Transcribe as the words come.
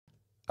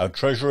A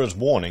treasurer's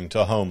warning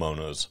to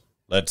homeowners.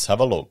 Let's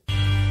have a look.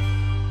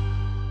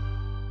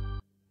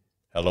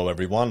 Hello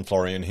everyone,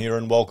 Florian here,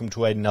 and welcome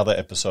to another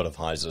episode of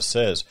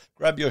HeiseSays.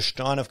 Grab your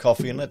stein of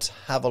coffee and let's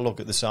have a look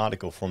at this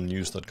article from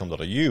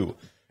news.com.au.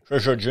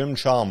 Treasurer Jim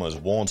Chalmers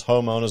warns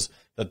homeowners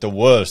that the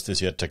worst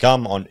is yet to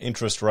come on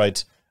interest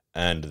rates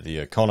and the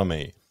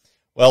economy.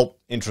 Well,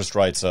 interest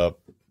rates are,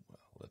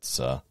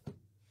 let's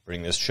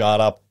bring this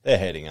chart up, they're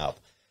heading up.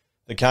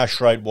 The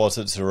cash rate was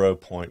at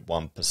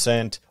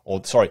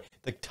 0.1%,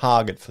 the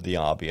target for the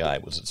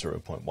RBA was at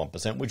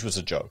 0.1%, which was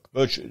a joke,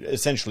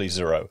 essentially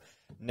zero.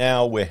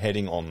 Now we're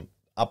heading on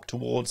up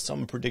towards,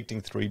 some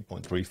predicting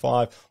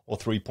 3.35 or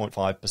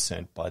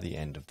 3.5% by the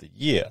end of the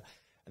year.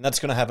 And that's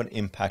going to have an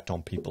impact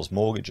on people's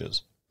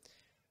mortgages.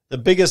 The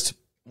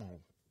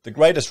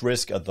greatest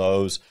risk are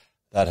those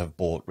that have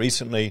bought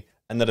recently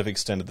and that have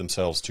extended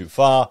themselves too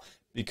far,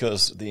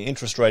 because the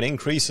interest rate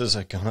increases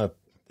are going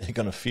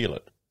to feel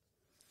it.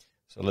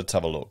 So let's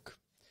have a look.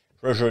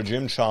 Treasurer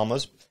Jim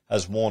Chalmers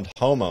has warned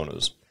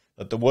homeowners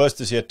that the worst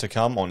is yet to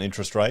come on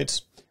interest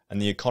rates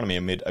and the economy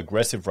amid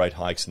aggressive rate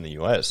hikes in the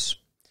US.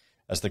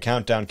 As the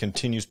countdown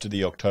continues to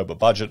the October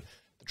budget,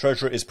 the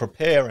Treasurer is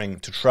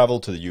preparing to travel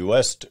to the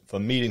US for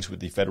meetings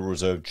with the Federal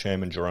Reserve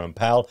Chairman Jerome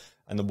Powell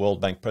and the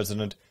World Bank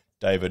President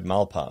David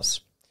Malpass.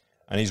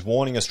 And he's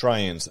warning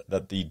Australians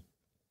that the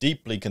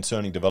deeply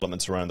concerning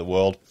developments around the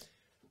world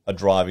are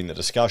driving the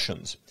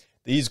discussions.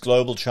 These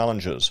global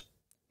challenges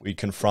we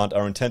confront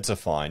are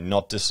intensifying,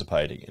 not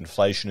dissipating.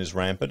 Inflation is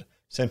rampant.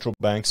 Central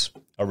banks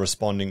are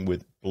responding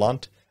with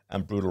blunt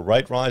and brutal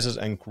rate rises,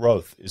 and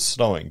growth is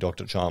slowing,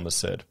 Dr. Chalmers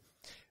said.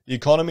 The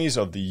economies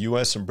of the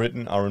US and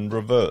Britain are in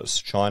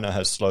reverse. China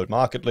has slowed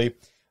markedly,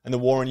 and the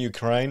war in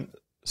Ukraine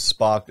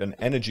sparked an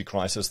energy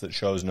crisis that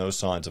shows no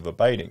signs of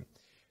abating.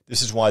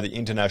 This is why the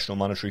International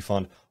Monetary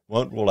Fund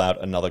won't rule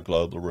out another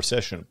global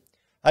recession.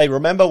 Hey,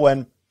 remember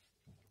when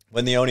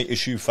the only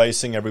issue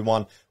facing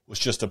everyone was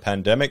just a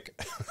pandemic?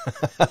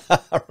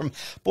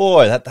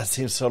 Boy, that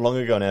seems so long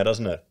ago now,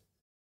 doesn't it?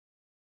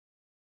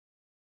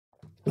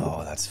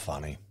 Oh, that's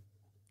funny.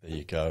 There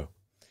you go.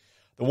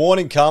 The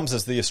warning comes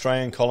as the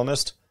Australian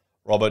columnist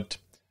Robert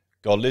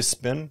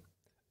Golispin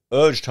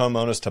urged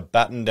homeowners to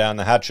batten down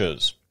the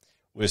hatches.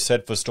 We're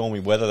set for stormy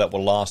weather that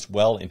will last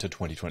well into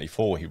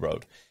 2024, he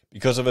wrote.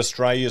 Because of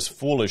Australia's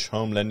foolish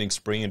home lending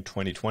spree in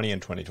 2020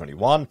 and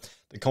 2021,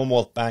 the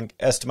Commonwealth Bank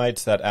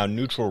estimates that our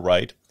neutral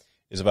rate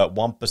is about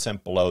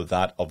 1% below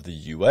that of the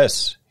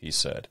US, he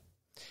said.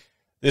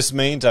 This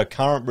means our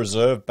current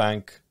Reserve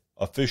Bank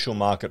official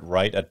market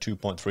rate at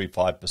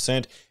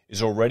 2.35%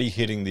 is already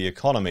hitting the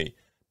economy,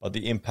 but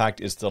the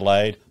impact is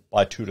delayed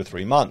by 2 to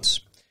 3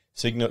 months,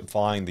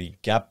 signifying the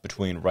gap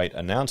between rate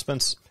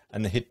announcements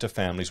and the hit to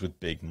families with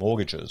big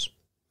mortgages.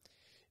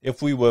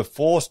 If we were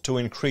forced to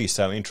increase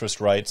our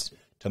interest rates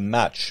to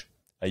match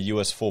a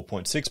US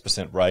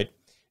 4.6% rate,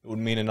 it would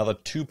mean another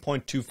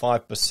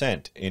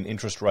 2.25% in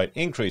interest rate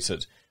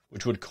increases,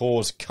 which would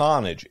cause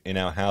carnage in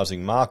our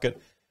housing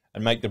market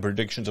and make the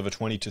predictions of a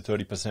 20 to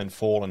 30%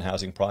 fall in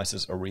housing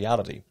prices a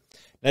reality.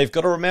 Now, you've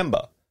got to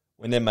remember,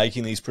 when they're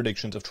making these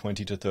predictions of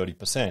 20 to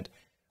 30%,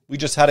 we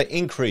just had an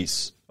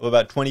increase of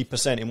about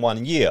 20% in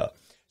 1 year.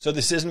 So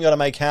this isn't going to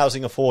make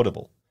housing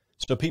affordable.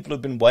 So people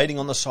have been waiting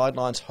on the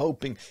sidelines,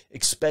 hoping,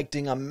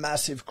 expecting a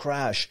massive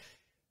crash.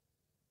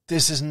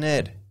 This isn't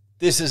it.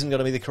 This isn't going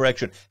to be the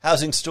correction.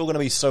 Housing's still going to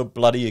be so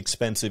bloody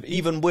expensive,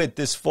 even with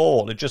this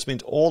fall. It just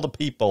means all the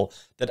people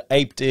that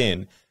aped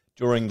in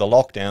during the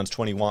lockdowns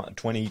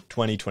 2020,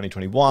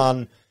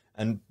 2021,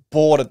 and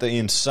bought at the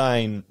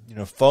insane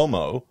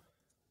FOMO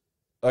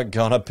are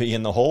going to be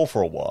in the hole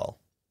for a while.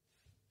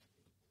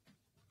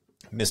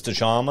 Mr.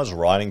 Chalmers,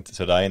 writing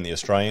today in The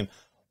Australian,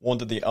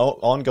 warned that the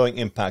ongoing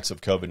impacts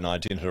of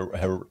COVID-19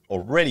 have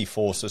already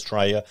forced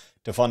Australia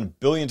to fund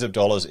billions of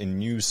dollars in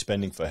new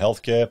spending for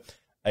healthcare,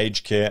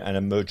 aged care and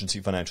emergency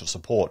financial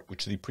support,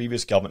 which the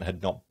previous government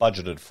had not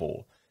budgeted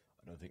for.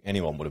 I don't think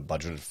anyone would have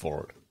budgeted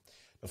for it.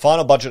 The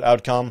final budget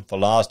outcome for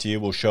last year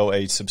will show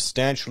a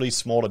substantially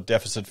smaller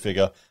deficit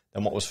figure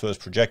than what was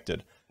first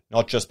projected,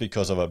 not just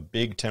because of a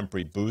big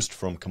temporary boost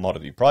from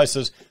commodity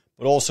prices,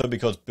 but also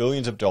because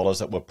billions of dollars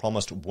that were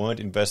promised weren't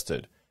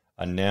invested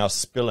are now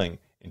spilling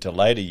into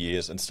later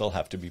years and still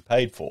have to be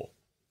paid for.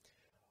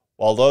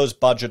 While those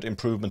budget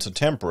improvements are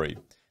temporary,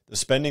 the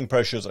spending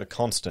pressures are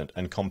constant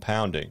and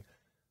compounding.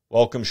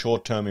 Welcome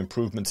short-term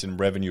improvements in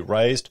revenue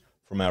raised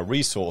from our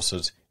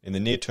resources in the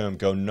near term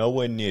go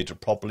nowhere near to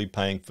properly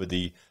paying for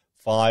the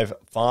 5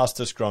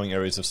 fastest growing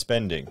areas of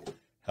spending: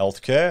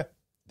 healthcare,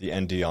 the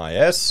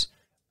NDIS,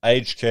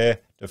 aged care,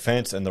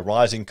 defence, and the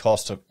rising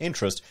cost of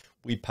interest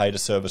we pay to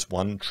service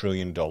 $1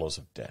 trillion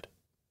of debt.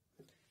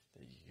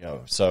 There you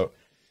go. So,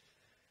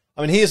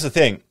 here's the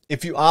thing.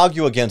 If you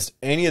argue against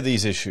any of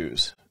these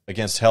issues,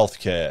 against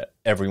healthcare,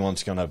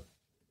 everyone's going to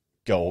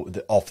go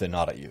off their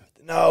nut at you.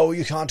 No,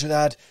 you can't do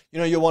that.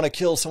 You want to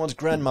kill someone's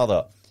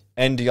grandmother.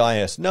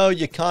 NDIS. No,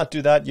 you can't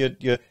do that.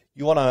 You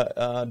want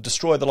to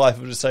destroy the life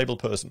of a disabled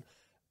person.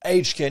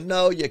 Aged care.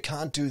 No, you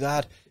can't do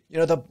that.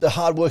 The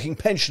hardworking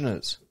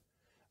pensioners.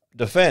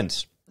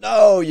 Defence.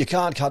 No, you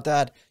can't cut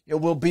that.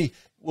 We'll be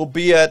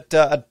at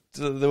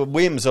the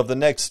whims of the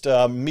next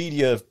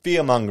media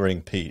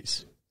fear-mongering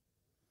piece.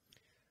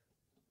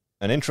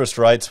 And interest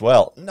rates,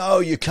 well, no,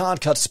 you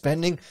can't cut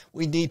spending.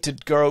 We need to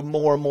grow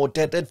more and more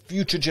debt. Let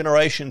future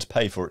generations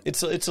pay for it.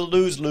 It's a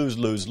lose, lose,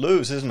 lose,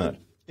 lose, isn't it?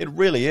 It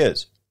really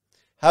is.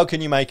 How can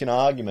you make an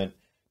argument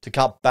to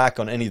cut back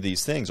on any of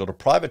these things or to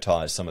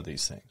privatize some of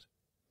these things?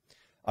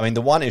 I mean,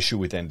 the one issue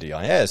with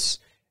NDIS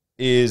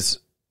is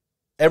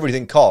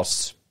everything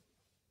costs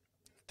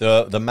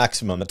the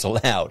maximum that's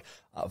allowed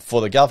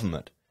for the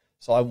government.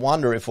 So I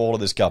wonder if all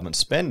of this government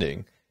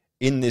spending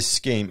in this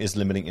scheme is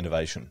limiting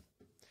innovation.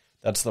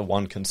 That's the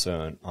one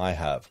concern I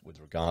have with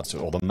regards to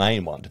it, or the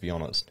main one, to be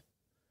honest.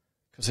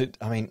 Because,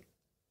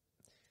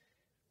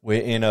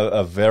 we're in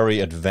a very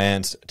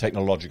advanced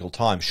technological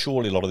time.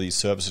 Surely a lot of these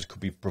services could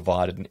be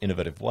provided in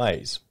innovative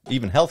ways,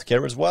 even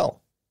healthcare as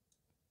well.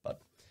 But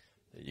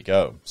there you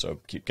go. So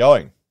keep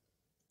going.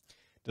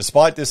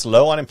 Despite this,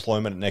 low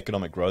unemployment and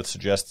economic growth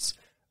suggests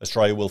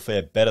Australia will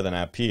fare better than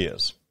our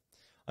peers.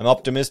 I'm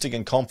optimistic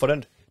and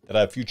confident that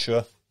about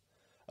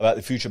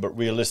the future, but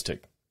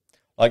realistic.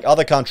 Like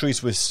other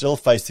countries, we still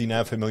face the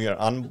now familiar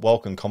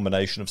unwelcome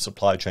combination of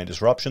supply chain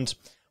disruptions,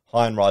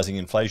 high and rising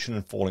inflation,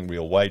 and falling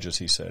real wages,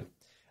 he said.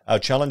 Our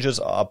challenges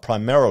are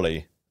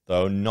primarily,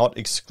 though not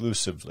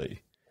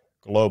exclusively,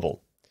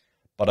 global.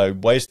 But a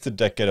wasted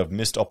decade of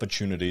missed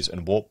opportunities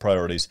and warped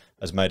priorities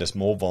has made us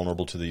more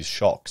vulnerable to these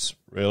shocks.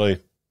 Really?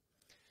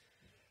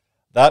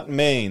 That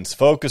means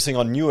focusing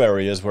on new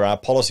areas where our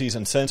policies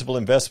and sensible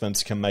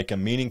investments can make a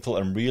meaningful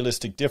and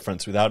realistic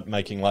difference without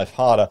making life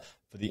harder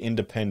for the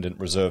independent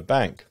Reserve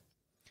Bank.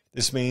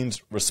 This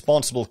means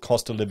responsible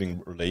cost of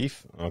living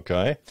relief,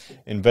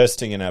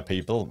 investing in our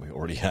people, we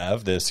already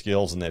have, their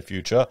skills and their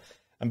future,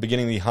 and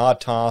beginning the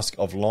hard task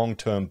of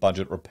long-term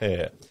budget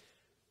repair.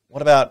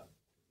 What about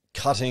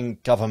cutting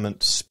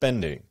government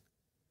spending,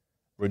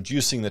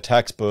 reducing the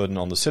tax burden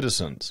on the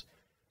citizens,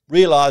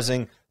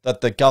 realizing that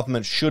the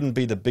government shouldn't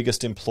be the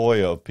biggest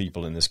employer of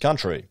people in this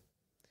country?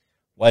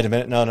 Wait a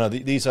minute, no,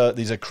 these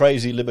are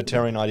crazy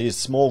libertarian ideas,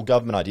 small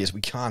government ideas.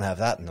 We can't have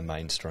that in the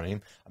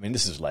mainstream. I mean,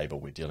 this is Labor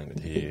we're dealing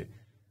with here.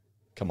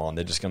 Come on,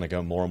 they're just going to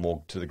go more and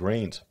more to the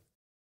Greens.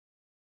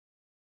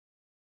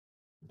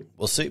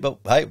 We'll see, but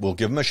hey, we'll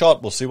give them a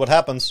shot. We'll see what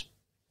happens.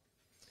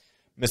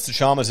 Mr.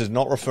 Chalmers is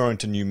not referring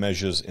to new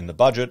measures in the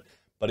budget,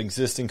 but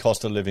existing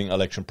cost of living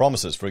election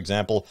promises. For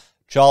example,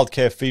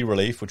 childcare fee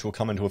relief, which will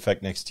come into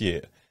effect next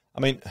year. I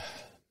mean,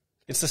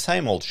 it's the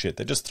same old shit.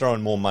 They're just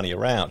throwing more money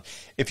around.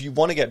 If you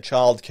want to get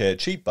childcare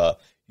cheaper,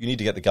 you need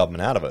to get the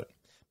government out of it.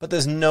 But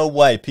there's no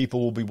way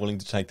people will be willing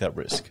to take that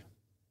risk.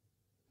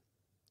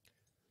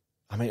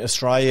 I mean,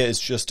 Australia is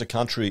just a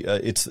country.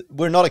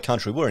 We're not a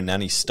country. We're a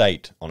nanny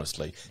state,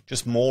 honestly.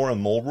 Just more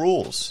and more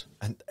rules.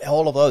 And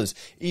all of those,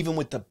 even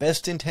with the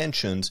best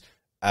intentions,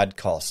 add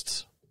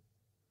costs.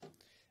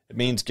 It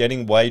means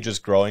getting wages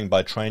growing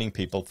by training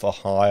people for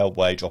higher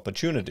wage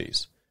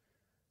opportunities.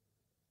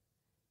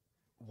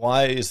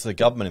 Why is the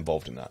government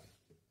involved in that?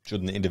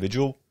 Shouldn't the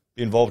individual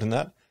be involved in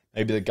that?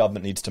 Maybe the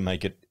government needs to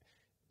make it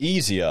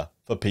easier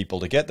for people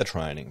to get the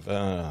training.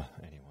 Anyway.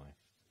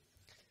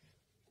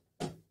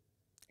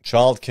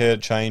 Childcare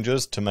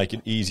changes to make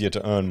it easier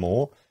to earn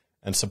more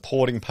and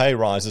supporting pay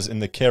rises in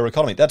the care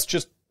economy. That's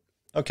just,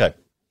 okay.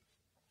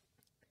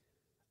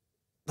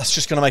 That's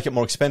just going to make it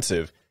more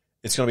expensive.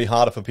 It's going to be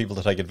harder for people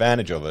to take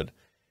advantage of it.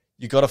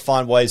 You've got to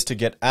find ways to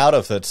get out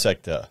of that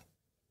sector.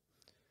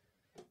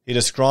 He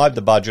described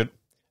the budget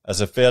as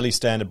a fairly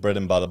standard bread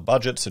and butter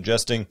budget,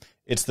 suggesting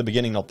it's the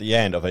beginning, not the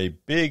end, of a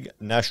big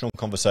national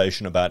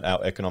conversation about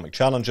our economic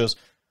challenges,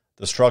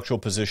 the structural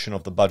position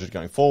of the budget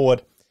going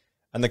forward,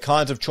 and the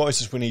kinds of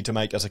choices we need to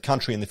make as a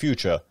country in the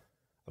future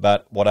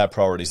about what our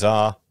priorities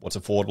are, what's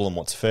affordable and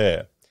what's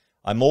fair.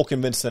 I'm more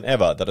convinced than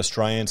ever that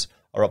Australians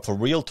are up for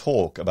real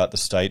talk about the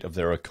state of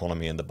their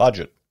economy and the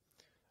budget,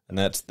 and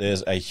that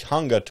there's a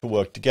hunger to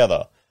work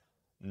together.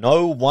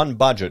 No one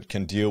budget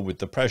can deal with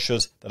the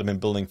pressures that have been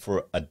building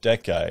for a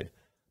decade,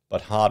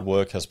 but hard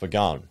work has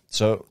begun.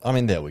 So, I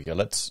mean, there we go.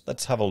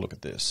 Let's have a look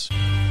at this.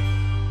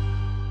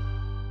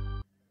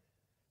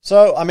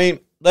 So, I mean,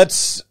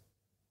 let's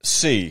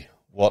see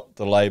what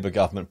the Labor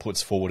government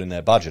puts forward in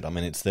their budget. I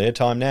mean, it's their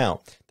time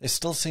now. They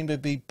still seem to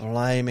be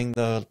blaming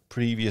the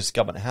previous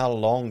government. How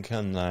long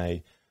can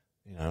they,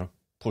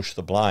 push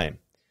the blame?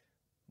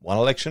 One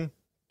election?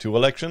 2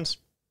 elections?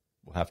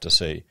 We'll have to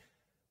see.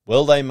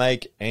 Will they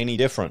make any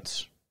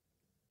difference?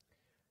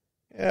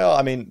 Yeah,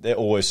 I mean, they're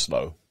always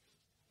slow.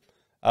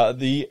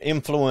 The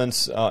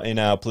influence in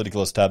our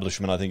political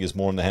establishment, I think, is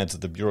more in the hands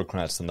of the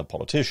bureaucrats than the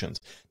politicians.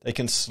 They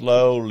can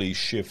slowly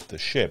shift the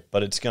ship,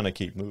 but it's going to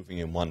keep moving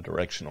in one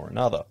direction or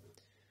another.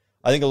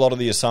 I think a lot of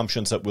the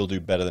assumptions that we'll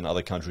do better than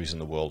other countries in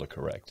the world are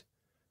correct.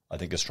 I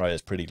think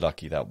Australia's pretty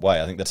lucky that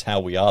way. I think that's how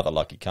we are the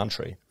lucky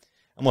country.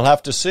 And we'll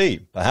have to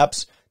see.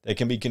 Perhaps there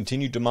can be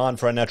continued demand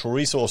for our natural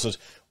resources,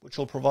 which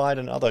will provide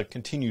another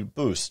continued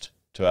boost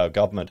to our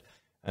government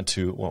and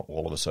to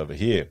all of us over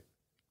here.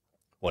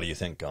 What do you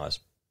think, guys?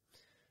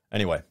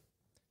 Anyway,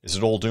 Is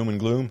it all doom and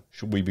gloom?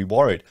 Should we be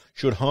worried?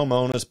 Should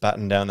homeowners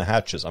batten down the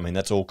hatches? I mean,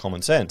 that's all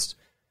common sense.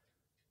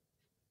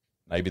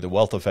 Maybe the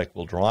wealth effect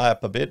will dry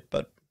up a bit,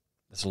 but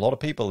there's a lot of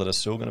people that are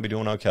still going to be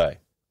doing okay.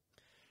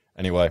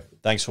 Anyway,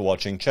 thanks for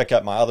watching. Check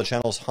out my other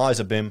channels,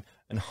 HeiseBim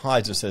and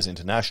HeiseSays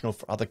International,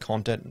 for other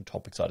content and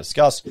topics I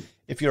discuss.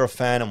 If you're a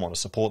fan and want to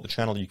support the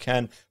channel, you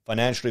can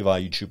financially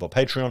via YouTube or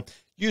Patreon,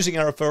 using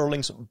our referral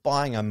links,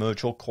 buying our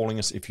merch, or calling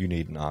us if you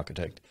need an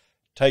architect.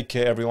 Take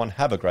care, everyone.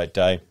 Have a great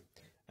day,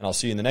 and I'll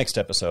see you in the next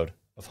episode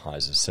of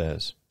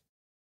HeiseSays.